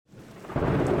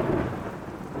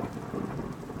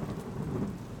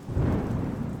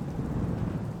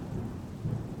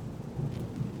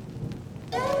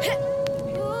I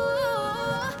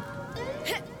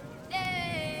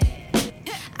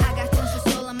got tons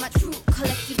of soul on my true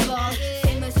collective ball.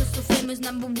 Famous, so famous,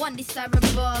 number one, desirable.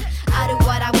 I do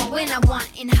what I want, when I want,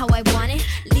 and how I want it.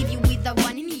 Leave you with the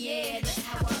one in the air, that's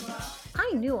how I roll.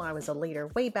 I knew I was a leader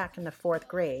way back in the 4th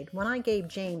grade when I gave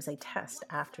James a test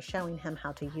after showing him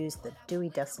how to use the Dewey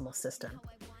Decimal System.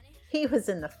 He was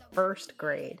in the 1st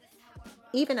grade.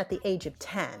 Even at the age of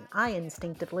 10, I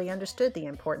instinctively understood the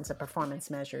importance of performance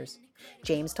measures.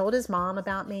 James told his mom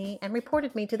about me and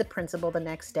reported me to the principal the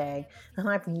next day, and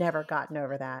I've never gotten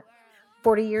over that.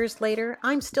 40 years later,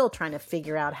 I'm still trying to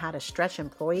figure out how to stretch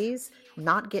employees,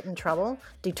 not get in trouble,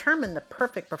 determine the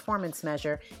perfect performance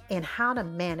measure, and how to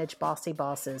manage bossy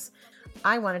bosses.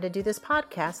 I wanted to do this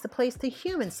podcast to place the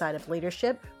human side of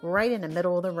leadership right in the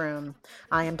middle of the room.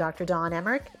 I am Dr. Dawn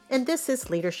Emmerich, and this is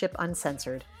Leadership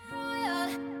Uncensored.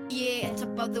 Yeah,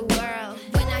 top of the world.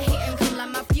 When I hear him come like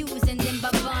my fuse and then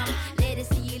ba-bum. Later,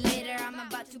 see you later, I'm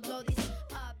about to blow this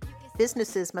up.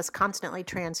 Businesses must constantly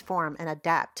transform and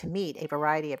adapt to meet a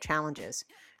variety of challenges,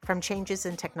 from changes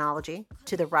in technology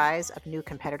to the rise of new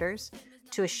competitors,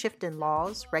 to a shift in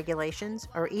laws, regulations,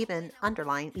 or even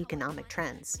underlying economic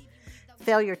trends.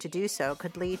 Failure to do so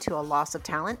could lead to a loss of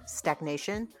talent,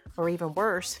 stagnation, or even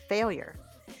worse, failure.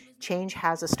 Change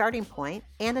has a starting point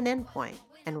and an end point,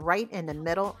 and right in the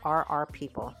middle are our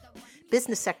people.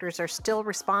 Business sectors are still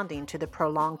responding to the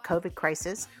prolonged COVID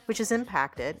crisis, which has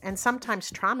impacted and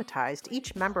sometimes traumatized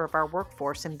each member of our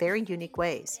workforce in very unique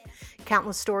ways.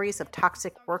 Countless stories of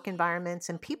toxic work environments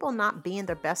and people not being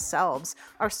their best selves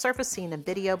are surfacing in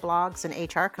video blogs and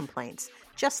HR complaints,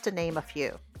 just to name a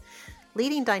few.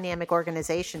 Leading dynamic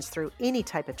organizations through any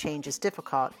type of change is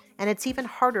difficult, and it's even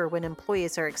harder when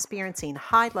employees are experiencing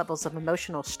high levels of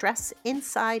emotional stress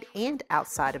inside and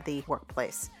outside of the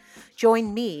workplace.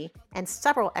 Join me and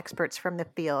several experts from the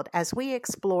field as we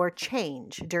explore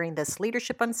change during this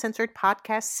Leadership Uncensored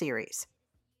podcast series.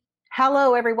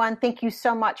 Hello, everyone. Thank you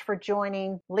so much for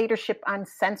joining Leadership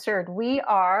Uncensored. We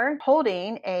are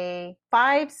holding a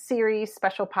 5-series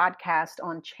special podcast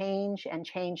on change and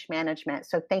change management.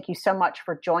 So thank you so much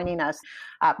for joining us.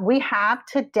 We have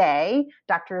today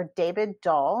Dr. David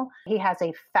Dull. He has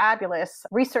a fabulous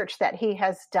research that he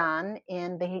has done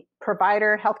in the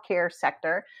provider healthcare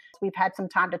sector. We've had some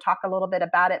time to talk a little bit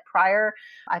about it prior.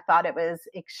 I thought it was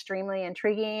extremely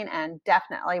intriguing and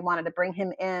definitely wanted to bring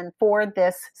him in for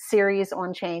this series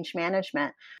on change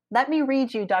management. Let me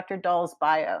read you Dr. Dull's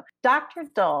bio. Dr.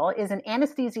 Dull is an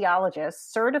anesthesiologist,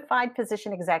 certified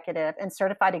physician executive, and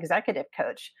certified executive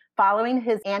coach. Following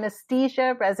his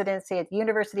anesthesia residency at the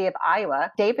University of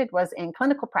Iowa, David was in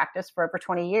clinical practice for over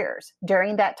 20 years.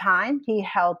 During that time, he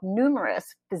held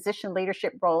numerous physician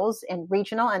leadership roles in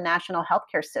regional and national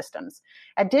healthcare systems.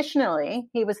 Additionally,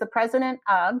 he was the president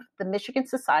of the Michigan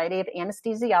Society of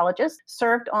Anesthesiologists,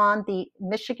 served on the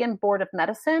Michigan Board of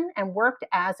Medicine, and worked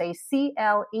as a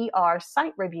CLER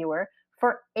site reviewer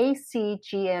for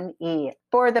ACGME.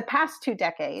 For the past 2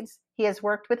 decades, he has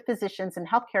worked with physicians and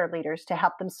healthcare leaders to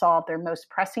help them solve their most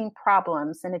pressing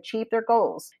problems and achieve their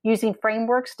goals. Using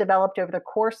frameworks developed over the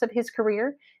course of his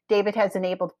career, David has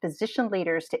enabled physician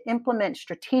leaders to implement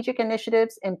strategic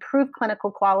initiatives, improve clinical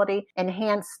quality,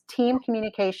 enhance team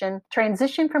communication,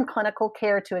 transition from clinical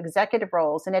care to executive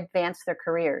roles, and advance their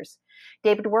careers.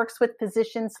 David works with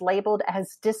physicians labeled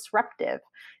as disruptive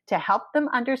to help them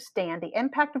understand the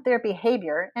impact of their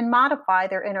behavior and modify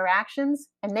their interactions,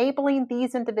 enabling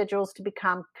these individuals to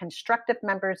become constructive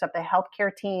members of the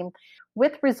healthcare team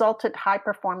with resultant high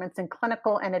performance in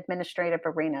clinical and administrative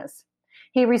arenas.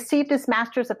 He received his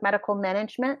Master's of Medical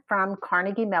Management from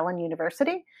Carnegie Mellon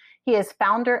University. He is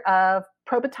founder of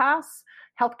Probitas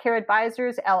Healthcare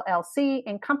Advisors, LLC,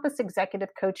 and Compass Executive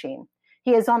Coaching.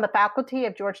 He is on the faculty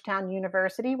of Georgetown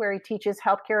University, where he teaches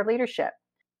healthcare leadership.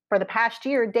 For the past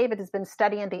year, David has been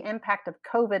studying the impact of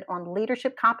COVID on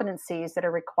leadership competencies that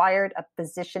are required of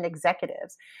physician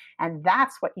executives. And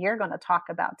that's what you're going to talk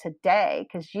about today,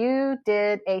 because you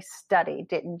did a study,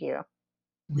 didn't you?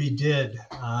 We did.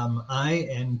 I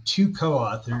and 2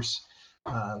 co-authors,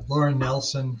 Lauren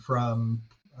Nelson from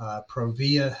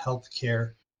Provia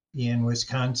Healthcare in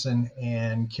Wisconsin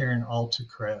and Karen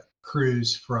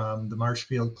Alta-Cruz from the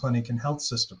Marshfield Clinic and Health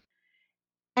System.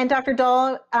 And Dr.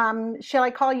 Dull, shall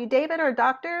I call you David or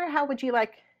Doctor? How would you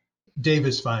like? Dave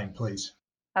is fine, please.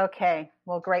 Okay,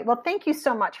 well, great. Well, thank you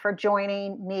so much for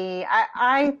joining me.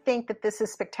 I think that this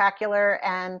is spectacular,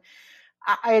 and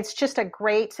it's just a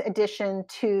great addition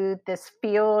to this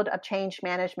field of change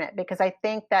management, because I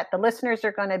think that the listeners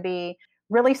are going to be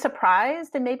really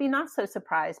surprised and maybe not so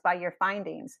surprised by your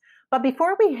findings. But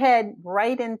before we head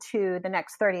right into the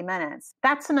next 30 minutes,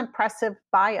 that's an impressive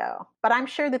bio. But I'm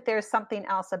sure that there's something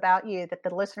else about you that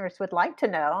the listeners would like to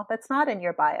know that's not in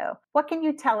your bio. What can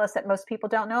you tell us that most people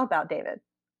don't know about David?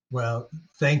 Well,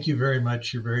 thank you very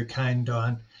much. You're very kind,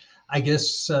 Dawn. I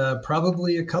guess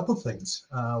probably a couple things.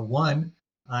 One,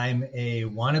 I'm a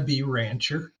wannabe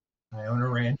rancher. I own a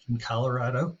ranch in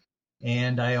Colorado,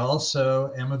 and I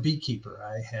also am a beekeeper.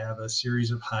 I have a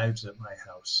series of hives at my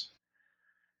house.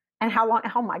 And how long,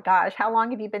 oh my gosh, how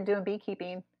long have you been doing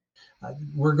beekeeping?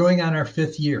 We're going on our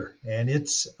 5th year, and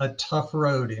it's a tough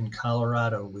road in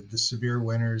Colorado with the severe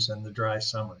winters and the dry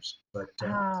summers. But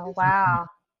Oh, wow.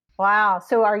 Wow.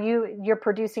 So you're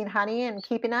producing honey and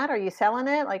keeping that? Are you selling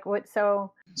it? Like what?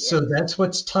 So that's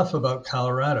what's tough about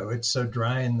Colorado. It's so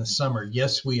dry in the summer.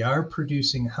 Yes, we are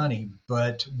producing honey,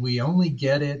 but we only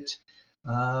get it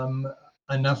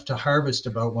enough to harvest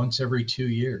about once every 2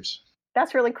 years.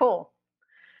 That's really cool.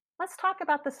 Let's talk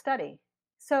about the study.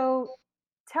 So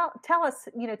tell us,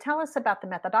 tell us about the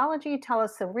methodology, tell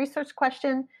us the research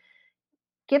question.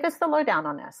 Give us the lowdown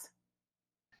on this.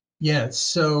 Yeah,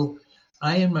 so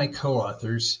I and my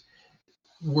co-authors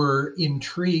were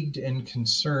intrigued and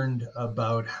concerned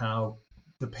about how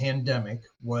the pandemic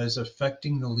was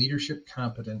affecting the leadership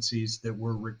competencies that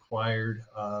were required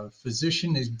of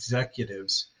physician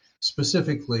executives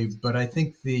specifically, but I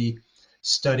think the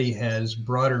study has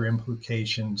broader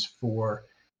implications for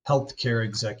healthcare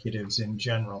executives in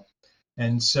general.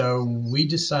 And so we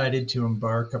decided to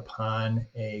embark upon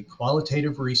a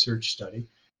qualitative research study.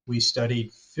 We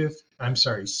studied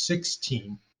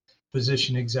 16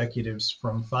 physician executives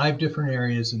from 5 different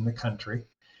areas in the country.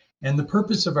 And the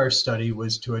purpose of our study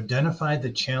was to identify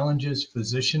the challenges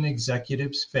physician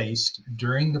executives faced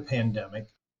during the pandemic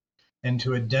and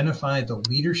to identify the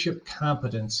leadership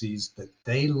competencies that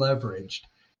they leveraged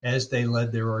as they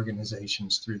led their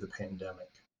organizations through the pandemic.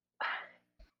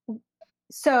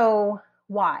 So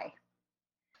why?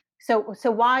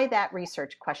 So why that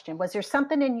research question? Was there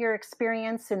something in your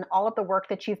experience and all of the work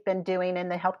that you've been doing in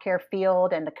the healthcare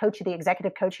field and the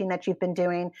executive coaching that you've been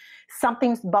doing,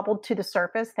 something's bubbled to the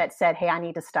surface that said, hey, I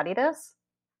need to study this?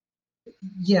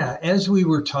 Yeah, as we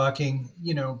were talking,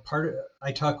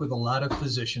 I talk with a lot of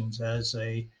physicians as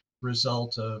a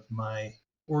result of my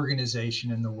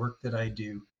organization and the work that I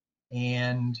do.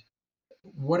 And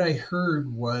what I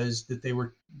heard was that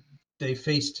they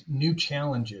faced new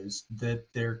challenges that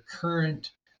their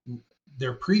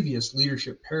previous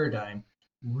leadership paradigm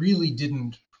really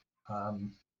didn't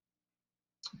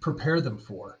prepare them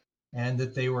for, and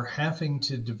that they were having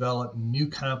to develop new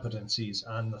competencies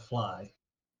on the fly.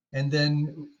 And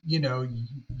then,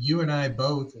 you and I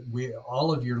both,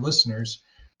 all of your listeners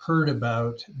heard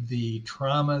about the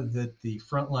trauma that the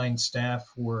frontline staff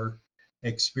were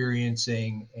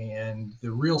experiencing and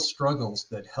the real struggles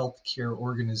that healthcare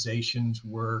organizations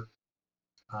were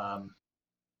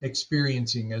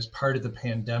experiencing as part of the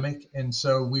pandemic. And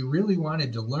so we really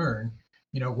wanted to learn,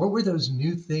 what were those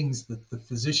new things that the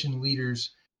physician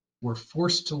leaders were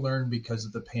forced to learn because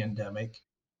of the pandemic,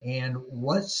 and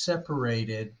what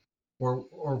separated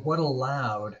or what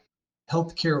allowed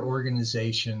healthcare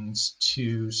organizations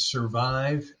to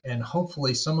survive and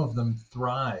hopefully some of them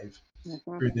thrive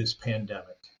through this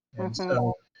pandemic. And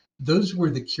so those were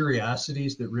the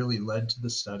curiosities that really led to the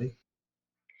study.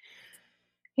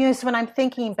 So when I'm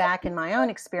thinking back in my own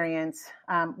experience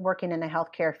working in the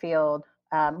healthcare field,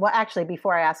 well, actually,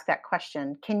 before I ask that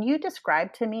question, can you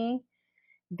describe to me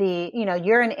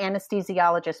you're an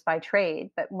anesthesiologist by trade,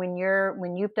 but when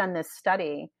you've done this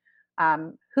study,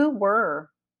 who were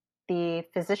the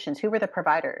physicians? Who were the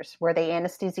providers? Were they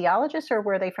anesthesiologists or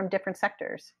were they from different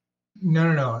sectors?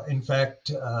 No. In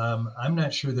fact, I'm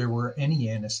not sure there were any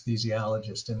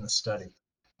anesthesiologists in the study.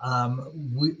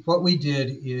 What we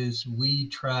did is we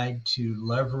tried to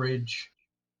leverage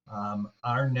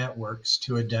our networks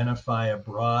to identify a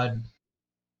broad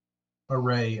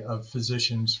array of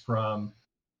physicians from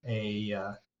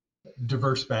a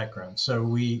diverse background.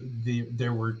 So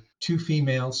there were 2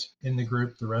 females in the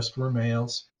group, the rest were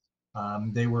males.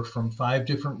 They were from 5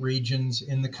 different regions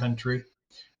in the country.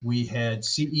 We had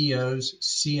CEOs,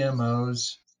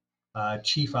 CMOs,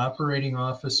 chief operating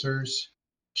officers,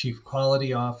 chief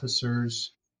quality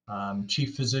officers,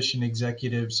 chief physician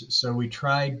executives. So we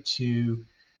tried to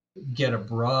get a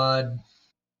broad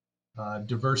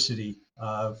diversity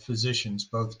of physicians,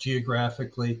 both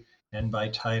geographically and by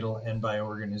title and by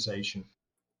organization.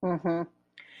 Mm-hmm.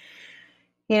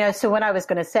 So what I was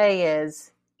going to say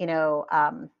is,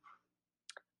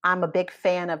 I'm a big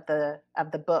fan of the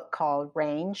book called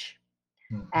Range,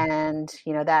 and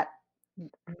that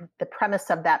the premise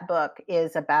of that book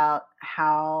is about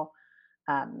how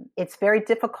it's very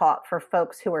difficult for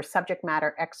folks who are subject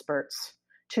matter experts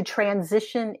to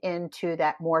transition into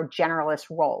that more generalist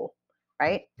role,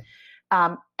 right?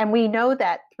 And we know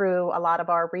that through a lot of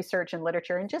our research and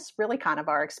literature and just really kind of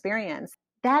our experience,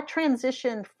 that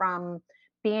transition from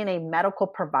being a medical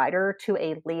provider to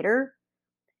a leader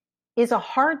is a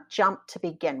hard jump to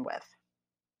begin with.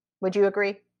 Would you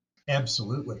agree?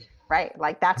 Absolutely. Right.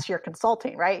 Like that's your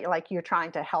consulting, right? Like you're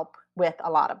trying to help with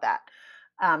a lot of that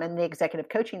and the executive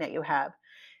coaching that you have.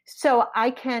 So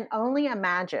I can only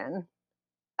imagine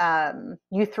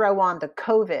you throw on the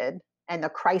COVID and the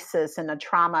crisis and the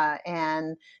trauma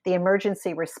and the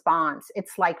emergency response.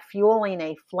 It's like fueling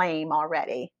a flame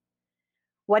already.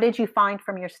 What did you find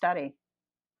from your study?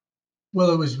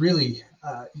 Well, it was really,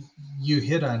 you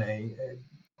hit on a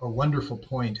wonderful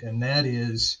point, and that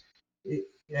is,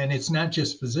 and it's not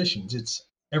just physicians, it's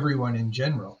everyone in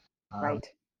general. Right.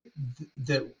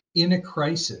 That in a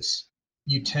crisis,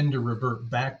 you tend to revert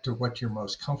back to what you're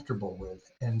most comfortable with.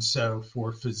 And so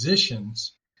for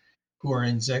physicians who are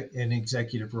in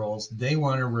executive roles, they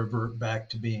want to revert back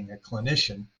to being a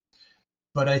clinician.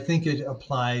 But I think it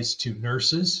applies to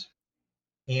nurses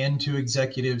and to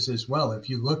executives as well. If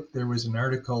you look, there was an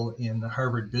article in the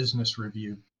Harvard Business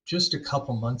Review just a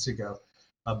couple months ago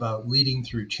about leading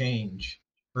through change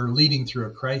or leading through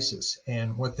a crisis.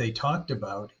 And what they talked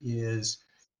about is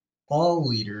all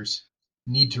leaders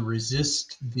need to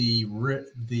resist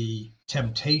the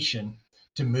temptation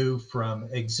to move from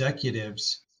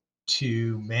executives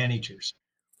to managers.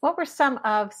 What were some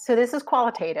of, so this is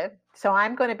qualitative. So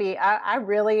I'm going to be, I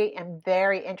really am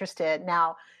very interested.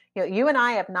 Now, you and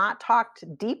I have not talked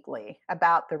deeply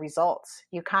about the results.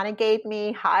 You kind of gave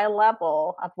me high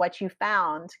level of what you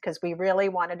found because we really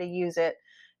wanted to use it,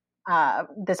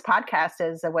 this podcast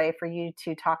as a way for you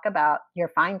to talk about your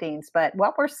findings. But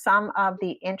what were some of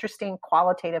the interesting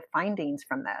qualitative findings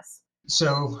from this?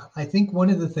 So I think one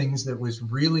of the things that was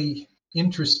really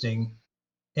interesting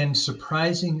and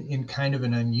surprising in kind of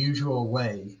an unusual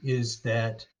way is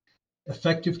that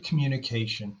effective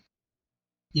communication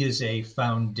is a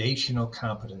foundational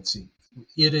competency.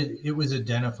 It was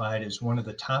identified as one of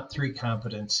the top 3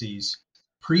 competencies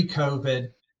pre-COVID,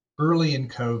 early in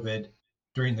COVID,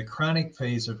 during the chronic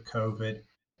phase of COVID,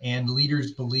 and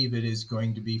leaders believe it is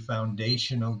going to be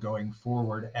foundational going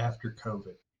forward after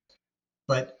COVID.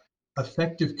 But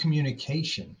effective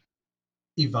communication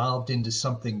evolved into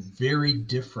something very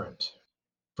different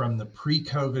from the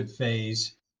pre-COVID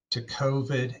phase to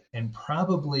COVID and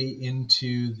probably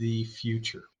into the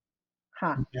future.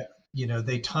 Huh.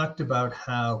 They talked about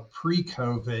how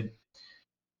pre-COVID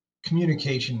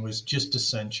communication was just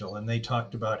essential. And they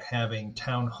talked about having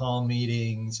town hall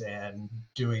meetings and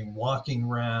doing walking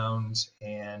rounds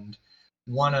and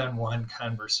one-on-one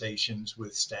conversations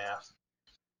with staff.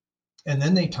 And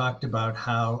then they talked about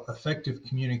how effective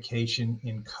communication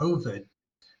in COVID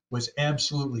was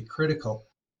absolutely critical,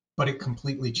 but it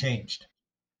completely changed.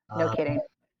 No kidding.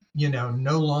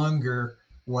 No longer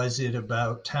was it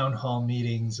about town hall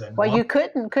meetings and you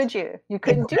couldn't, could you? You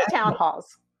couldn't do town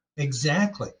halls.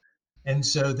 Exactly. And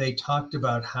so they talked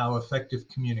about how effective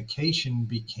communication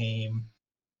became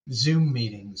Zoom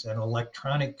meetings and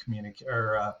electronic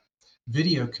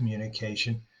video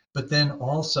communication, but then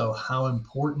also how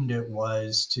important it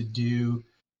was to do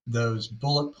those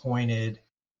bullet pointed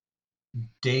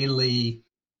daily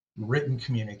written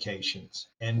communications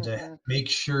and to make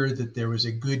sure that there was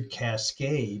a good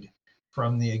cascade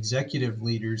from the executive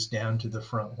leaders down to the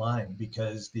front line,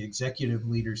 because the executive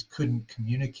leaders couldn't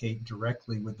communicate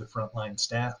directly with the frontline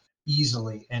staff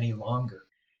easily any longer.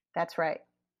 That's right.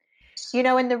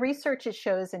 In the research it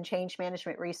shows, in change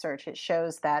management research, it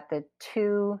shows that the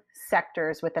 2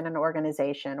 sectors within an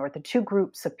organization, or the 2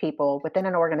 groups of people within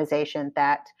an organization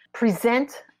that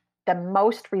present the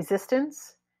most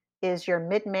resistance is your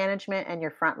mid-management and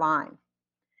your front line.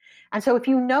 And so if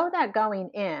you know that going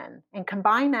in and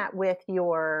combine that with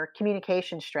your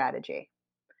communication strategy,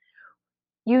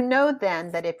 you know then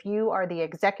that if you are the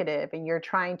executive and you're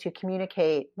trying to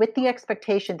communicate with the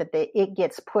expectation that it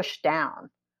gets pushed down,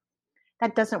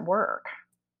 that doesn't work.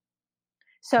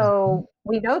 So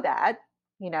we know that,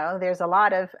 there's a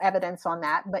lot of evidence on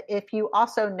that. But if you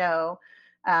also know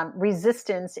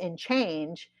resistance in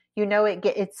change,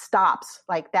 it stops,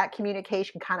 like that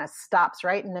communication kind of stops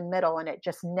right in the middle, and it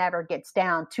just never gets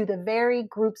down to the very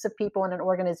groups of people in an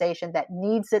organization that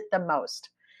needs it the most,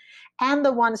 and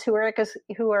the ones who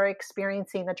are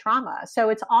experiencing the trauma. So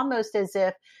it's almost as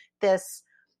if this,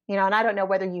 and I don't know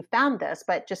whether you found this,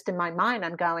 but just in my mind,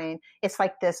 I'm going, it's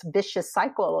like this vicious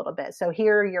cycle a little bit. So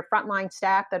here are your frontline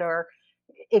staff that are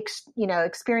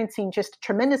experiencing just a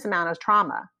tremendous amount of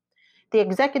trauma. The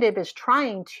executive is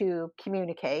trying to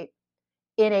communicate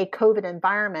in a COVID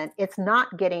environment. It's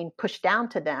not getting pushed down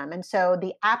to them. And so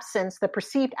the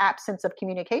perceived absence of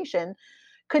communication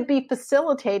could be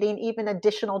facilitating even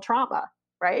additional trauma,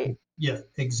 right? Yeah,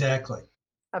 exactly.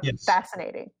 Yes.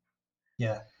 Fascinating.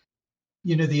 Yeah.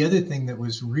 The other thing that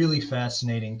was really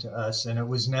fascinating to us, and it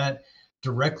was not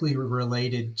directly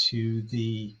related to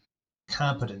the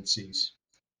competencies,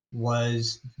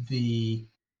 was the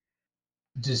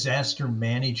disaster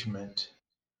management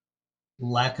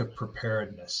lack of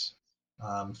preparedness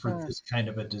for this kind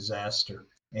of a disaster.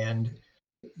 And,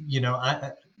 you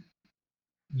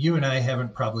and I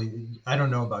haven't I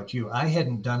don't know about you, I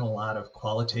hadn't done a lot of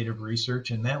qualitative research,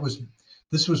 and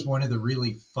this was one of the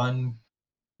really fun,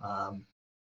 um,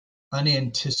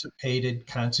 unanticipated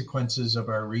consequences of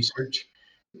our research.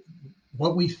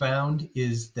 What we found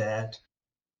is that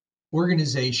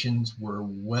organizations were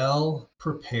well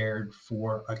prepared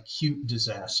for acute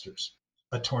disasters,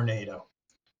 a tornado,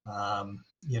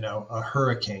 a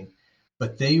hurricane,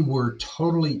 but they were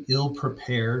totally ill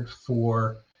prepared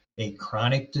for a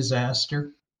chronic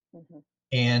disaster. Mm-hmm.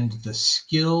 And the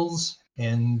skills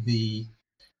and the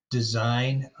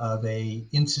design of a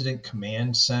incident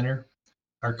command center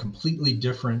are completely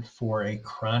different for a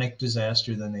chronic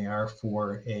disaster than they are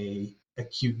for an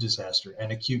acute disaster.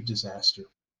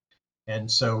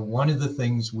 And so one of the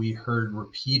things we heard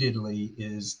repeatedly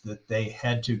is that they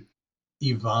had to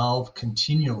evolve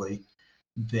continually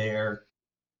their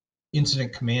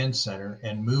incident command center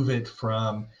and move it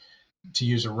from, to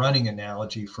use a running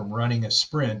analogy, from running a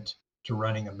sprint to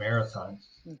running a marathon.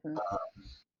 Mm-hmm.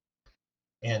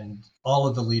 And all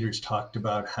of the leaders talked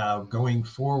about how going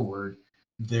forward,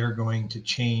 they're going to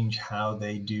change how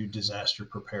they do disaster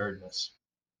preparedness.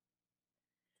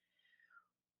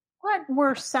 What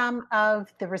were some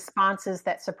of the responses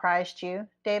that surprised you,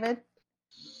 David?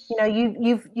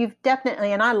 You've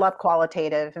definitely, and I love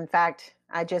qualitative. In fact,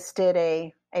 I just did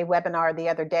a webinar the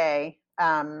other day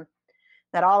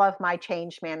that all of my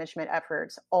change management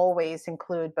efforts always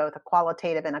include both a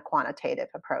qualitative and a quantitative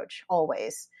approach,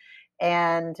 always.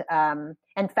 And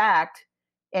in fact,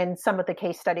 in some of the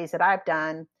case studies that I've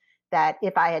done, that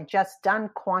if I had just done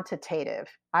quantitative,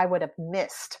 I would have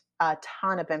missed a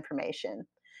ton of information.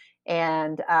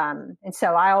 And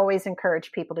so I always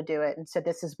encourage people to do it. And so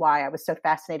this is why I was so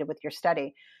fascinated with your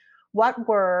study.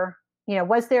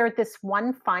 Was there this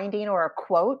one finding or a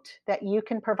quote that you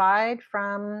can provide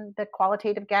from the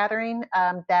qualitative gathering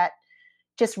that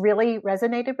just really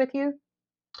resonated with you?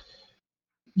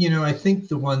 I think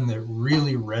the one that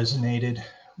really resonated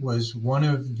was one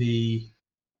of the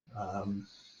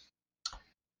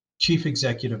chief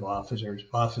executive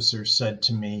officers said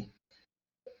to me,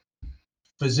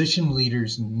 physician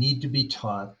leaders need to be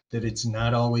taught that it's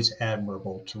not always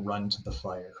admirable to run to the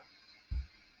fire.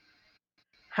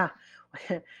 Huh.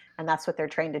 And that's what they're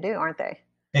trained to do, aren't they?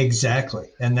 Exactly.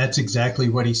 And that's exactly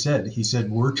what he said. He said,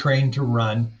 we're trained to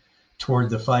run toward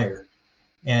the fire.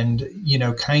 And,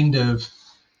 kind of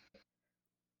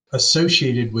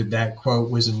associated with that quote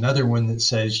was another one that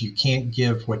says, you can't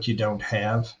give what you don't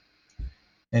have.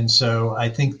 And so I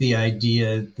think the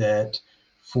idea that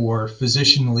for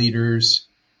physician leaders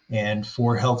and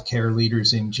for healthcare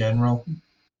leaders in general,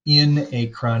 in a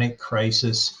chronic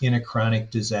crisis, in a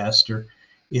chronic disaster,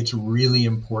 it's really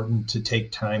important to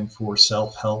take time for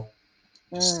self-help.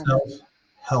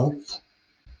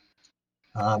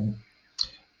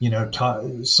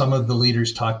 Some of the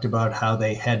leaders talked about how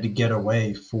they had to get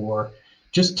away for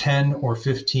just 10 or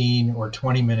 15 or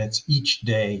 20 minutes each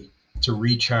day to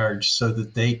recharge so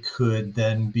that they could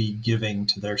then be giving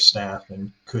to their staff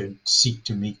and could seek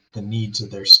to meet the needs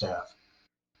of their staff.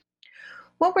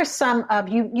 What were some of,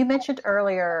 you mentioned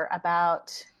earlier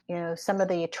about, some of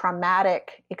the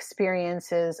traumatic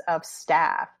experiences of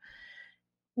staff.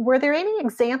 Were there any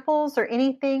examples or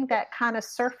anything that kind of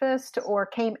surfaced or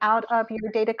came out of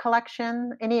your data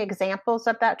collection? Any examples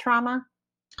of that trauma?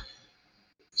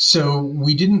 So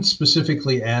we didn't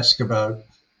specifically ask about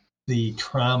the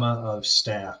trauma of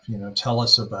staff, tell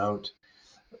us about,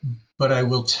 but I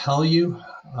will tell you,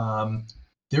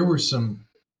 there were some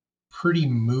pretty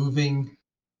moving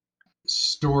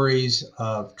stories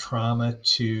of trauma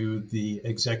to the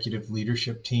executive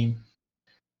leadership team.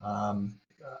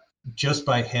 Just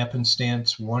by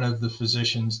happenstance, one of the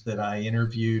physicians that I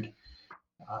interviewed,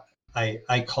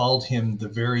 I called him the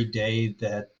very day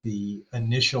that the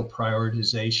initial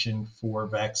prioritization for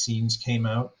vaccines came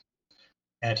out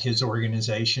at his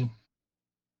organization.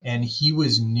 And he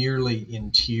was nearly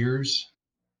in tears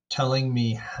telling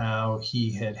me how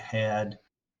he had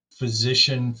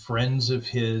physician friends of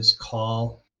his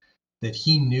call that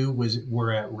he knew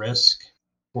were at risk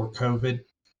for COVID,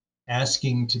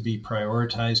 asking to be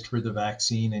prioritized for the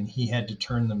vaccine, and he had to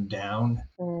turn them down,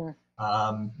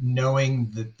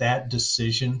 knowing that that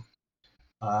decision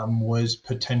was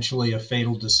potentially a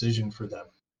fatal decision for them.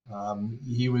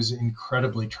 He was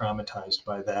incredibly traumatized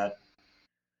by that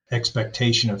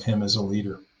expectation of him as a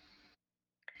leader.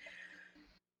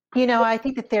 I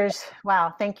think that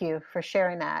wow, thank you for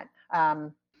sharing that.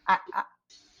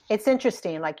 It's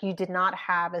interesting, like you did not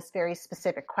have a very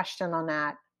specific question on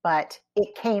that, but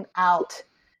it came out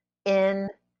in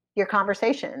your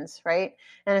conversations, right?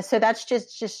 And so that's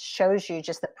just shows you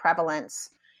just the prevalence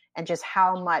and just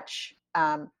how much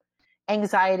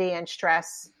anxiety and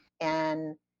stress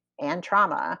and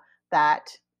trauma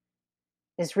that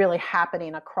is really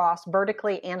happening across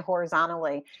vertically and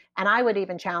horizontally. And I would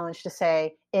even challenge to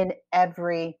say in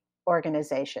every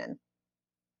organization.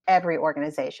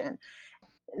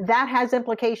 That has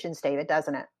implications, David,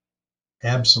 doesn't it?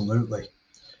 Absolutely.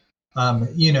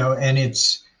 And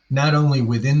it's not only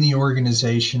within the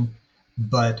organization,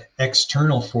 but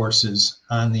external forces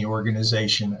on the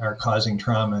organization are causing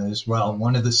trauma as well.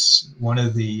 One of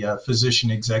the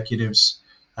physician executives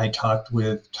I talked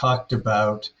with talked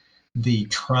about the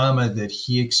trauma that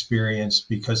he experienced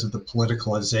because of the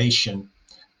politicalization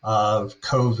of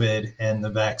COVID and the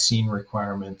vaccine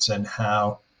requirements, and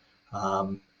how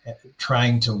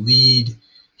trying to lead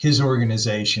his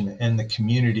organization and the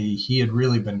community, he had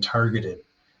really been targeted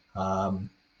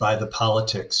by the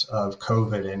politics of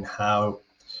COVID, and how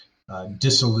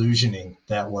disillusioning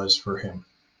that was for him.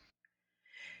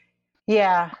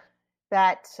 Yeah,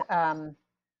 that's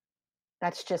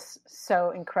just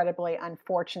so incredibly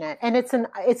unfortunate. And it's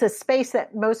a space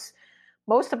that most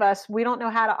of us, we don't know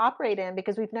how to operate in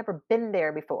because we've never been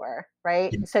there before,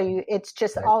 right? Yeah. So it's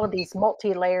just all of these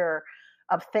multi-layer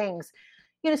of things.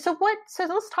 So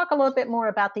let's talk a little bit more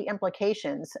about the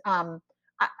implications.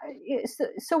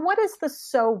 So what is the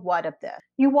so what of this?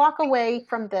 You walk away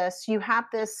from this, you have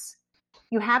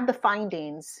the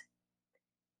findings.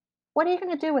 What are you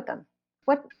going to do with them?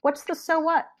 What's the so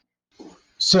what?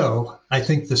 So I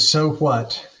think the so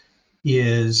what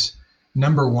is,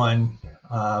 number one,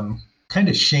 kind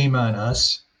of shame on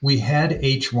us. We had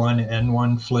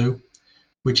H1N1 flu,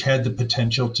 which had the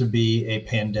potential to be a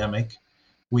pandemic.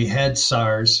 We had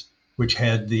SARS, which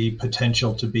had the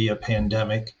potential to be a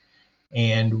pandemic.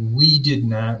 And we did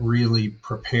not really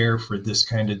prepare for this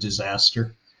kind of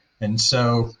disaster. And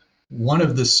so one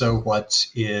of the so whats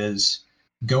is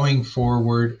going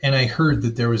forward, and I heard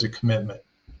that there was a commitment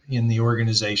in the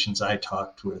organizations I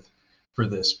talked with for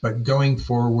this, but going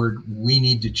forward, we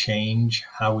need to change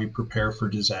how we prepare for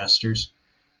disasters.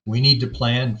 We need to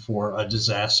plan for a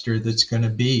disaster that's going to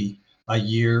be a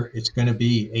year, it's going to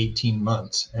be 18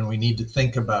 months, and we need to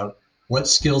think about what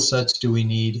skill sets do we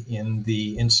need in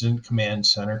the incident command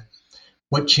center?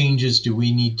 What changes do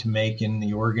we need to make in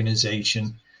the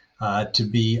organization to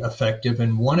be effective?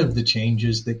 And one of the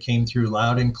changes that came through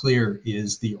loud and clear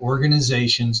is the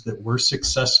organizations that were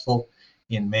successful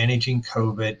in managing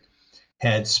COVID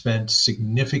had spent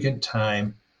significant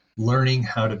time learning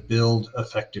how to build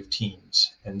effective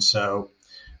teams. And so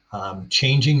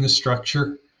changing the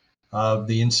structure of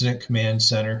the incident command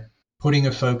center, putting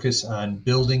a focus on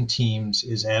building teams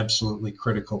is absolutely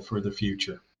critical for the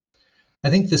future. I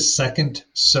think the second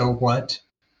so what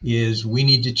is we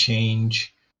need to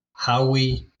change how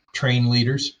we train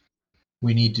leaders.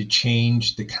 We need to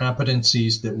change the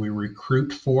competencies that we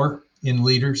recruit for in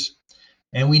leaders,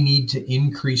 and we need to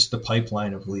increase the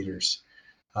pipeline of leaders.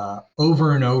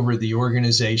 Over and over, the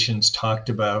organizations talked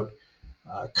about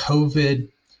COVID,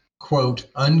 quote,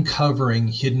 uncovering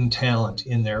hidden talent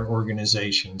in their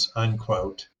organizations,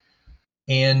 unquote,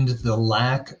 and the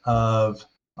lack of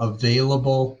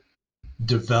available,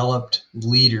 developed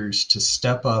leaders to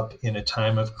step up in a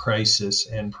time of crisis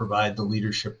and provide the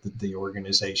leadership that the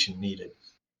organization needed.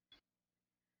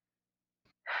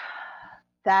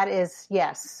 That is,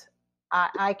 yes,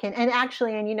 I can, and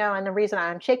actually, and the reason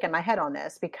I'm shaking my head on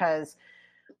this, because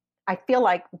I feel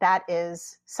like that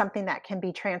is something that can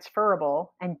be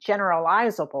transferable and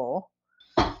generalizable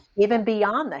even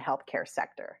beyond the healthcare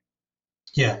sector.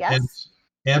 Yeah, yes?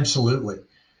 Absolutely.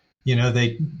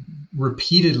 They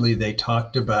repeatedly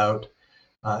talked about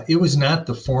it was not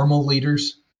the formal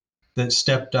leaders that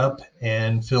stepped up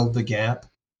and filled the gap.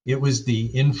 It was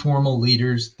the informal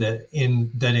leaders that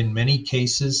in many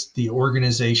cases the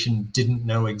organization didn't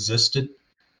know existed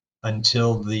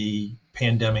until the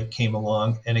pandemic came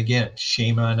along. And again,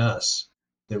 shame on us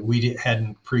that we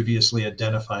hadn't previously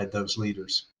identified those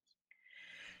leaders.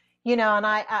 And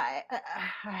I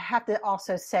have to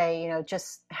also say,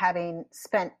 just having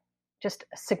spent just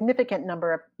a significant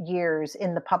number of years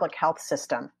in the public health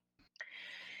system,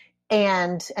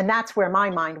 and that's where my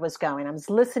mind was going. I was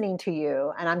listening to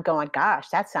you and I'm going, gosh,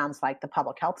 that sounds like the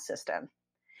public health system.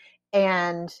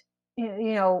 And,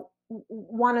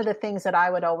 one of the things that I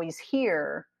would always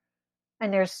hear,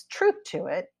 and there's truth to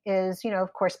it, is,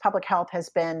 of course, public health has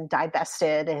been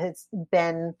divested. It has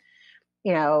been,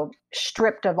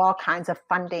 stripped of all kinds of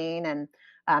funding. And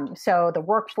so the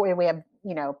workforce, we have,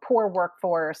 poor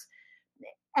workforce.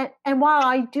 And while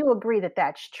I do agree that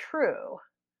that's true,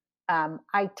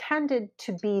 I tended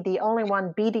to be the only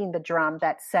one beating the drum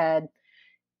that said,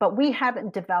 but we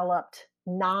haven't developed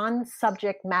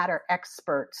non-subject matter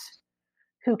experts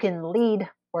who can lead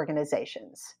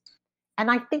organizations. And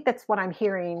I think that's what I'm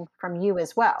hearing from you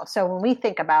as well. So when we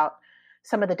think about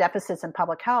some of the deficits in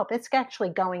public health, it's actually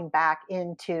going back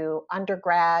into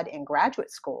undergrad and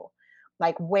graduate school.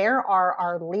 Like, where are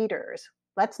our leaders?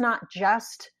 Let's not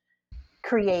just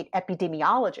create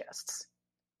epidemiologists.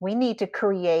 We need to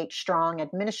create strong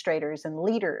administrators and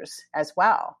leaders as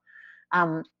well.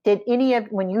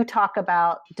 When you talk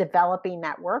about developing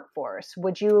that workforce,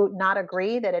 would you not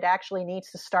agree that it actually needs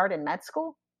to start in med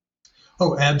school?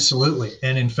 Oh, absolutely.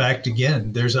 And in fact,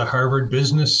 again, there's a Harvard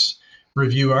Business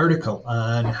Review article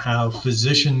on how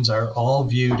physicians are all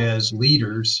viewed as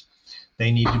leaders.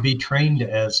 They need to be trained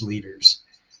as leaders.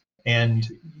 And,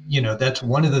 that's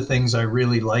one of the things I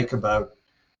really like about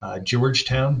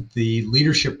Georgetown. The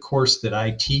leadership course that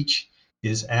I teach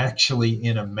is actually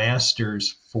in a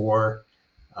master's for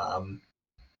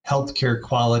healthcare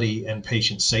quality and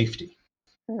patient safety.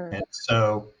 Mm-hmm. And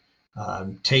so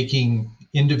taking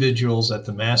individuals at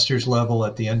the master's level,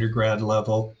 at the undergrad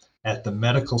level, at the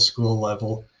medical school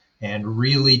level, and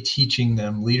really teaching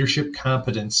them leadership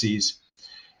competencies.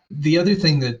 The other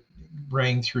thing that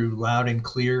rang through loud and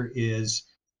clear is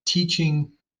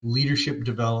teaching leadership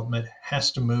development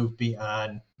has to move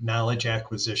beyond knowledge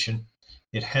acquisition.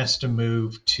 It has to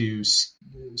move to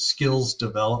skills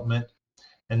development,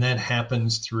 and that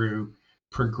happens through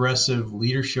progressive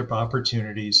leadership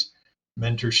opportunities,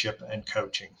 mentorship, and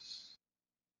coaching.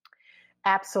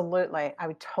 Absolutely. I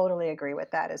would totally agree with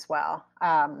that as well.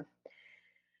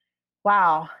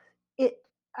 Wow.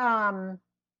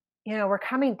 We're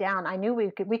coming down. I knew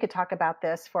we could talk about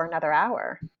this for another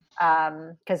hour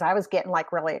because I was getting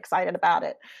really excited about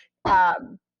it.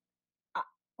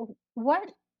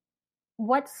 What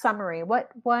summary,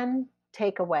 what one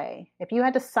takeaway, if you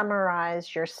had to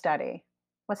summarize your study,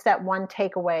 what's that one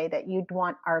takeaway that you'd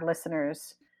want our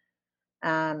listeners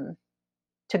to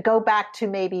go back to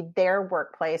maybe their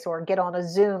workplace or get on a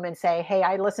Zoom and say, hey,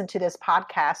 I listened to this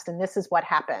podcast and this is what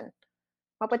happened?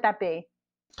 What would that be?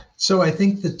 So I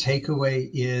think the takeaway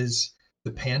is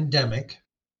the pandemic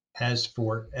has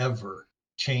forever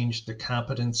changed the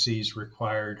competencies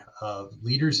required of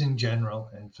leaders in general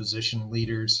and physician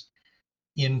leaders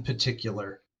in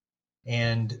particular,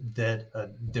 and that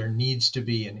there needs to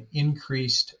be an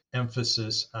increased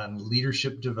emphasis on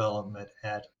leadership development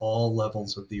at all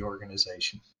levels of the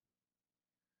organization.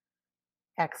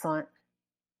 Excellent.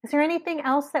 Is there anything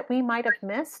else that we might have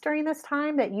missed during this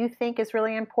time that you think is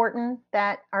really important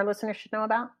that our listeners should know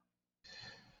about?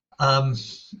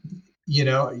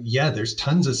 There's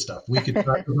tons of stuff. We could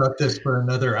talk about this for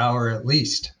another hour at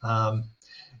least. A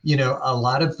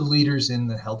lot of the leaders in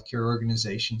the healthcare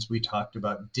organizations we talked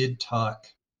about did talk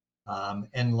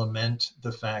and lament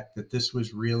the fact that this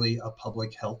was really a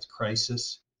public health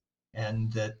crisis,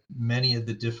 and that many of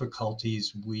the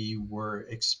difficulties we were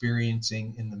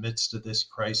experiencing in the midst of this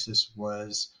crisis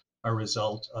was a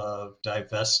result of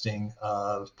divesting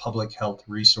of public health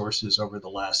resources over the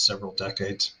last several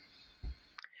decades.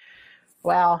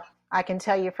 Well, I can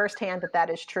tell you firsthand that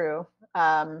is true.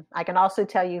 I can also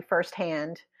tell you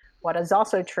firsthand what is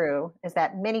also true is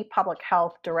that many public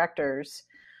health directors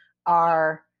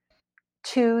are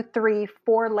 2, 3,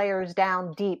 4 layers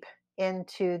down deep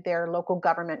into their local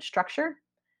government structure.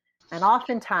 And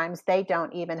oftentimes they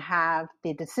don't even have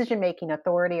the decision-making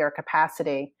authority or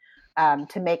capacity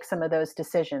to make some of those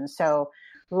decisions. So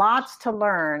lots to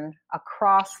learn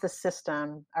across the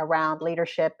system around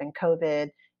leadership and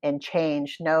COVID and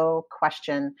change, no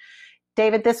question.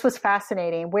 David, this was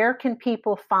fascinating. Where can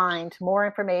people find more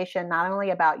information, not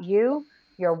only about you,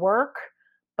 your work,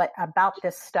 but about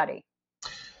this study?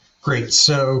 Great.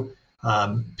 So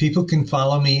people can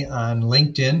follow me on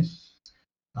LinkedIn,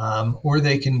 or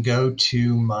they can go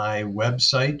to my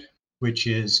website, which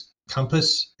is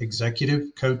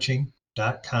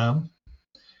compassexecutivecoaching.com.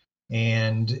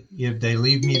 And if they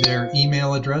leave me their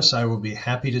email address, I will be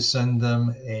happy to send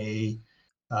them a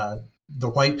the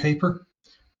white paper,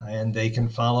 and they can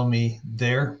follow me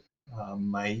there.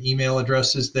 My email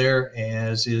address is there,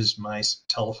 as is my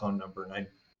telephone number. And I'd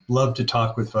love to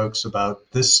talk with folks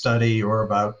about this study or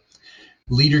about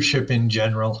leadership in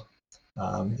general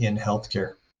in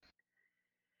healthcare.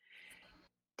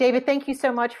 David, thank you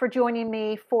so much for joining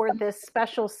me for this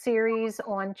special series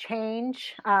on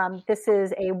change. This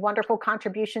is a wonderful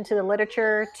contribution to the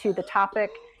literature, to the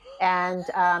topic, and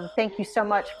thank you so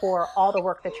much for all the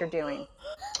work that you're doing.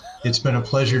 It's been a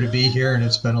pleasure to be here, and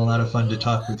it's been a lot of fun to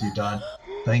talk with you, Dawn.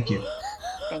 Thank you.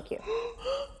 Thank you.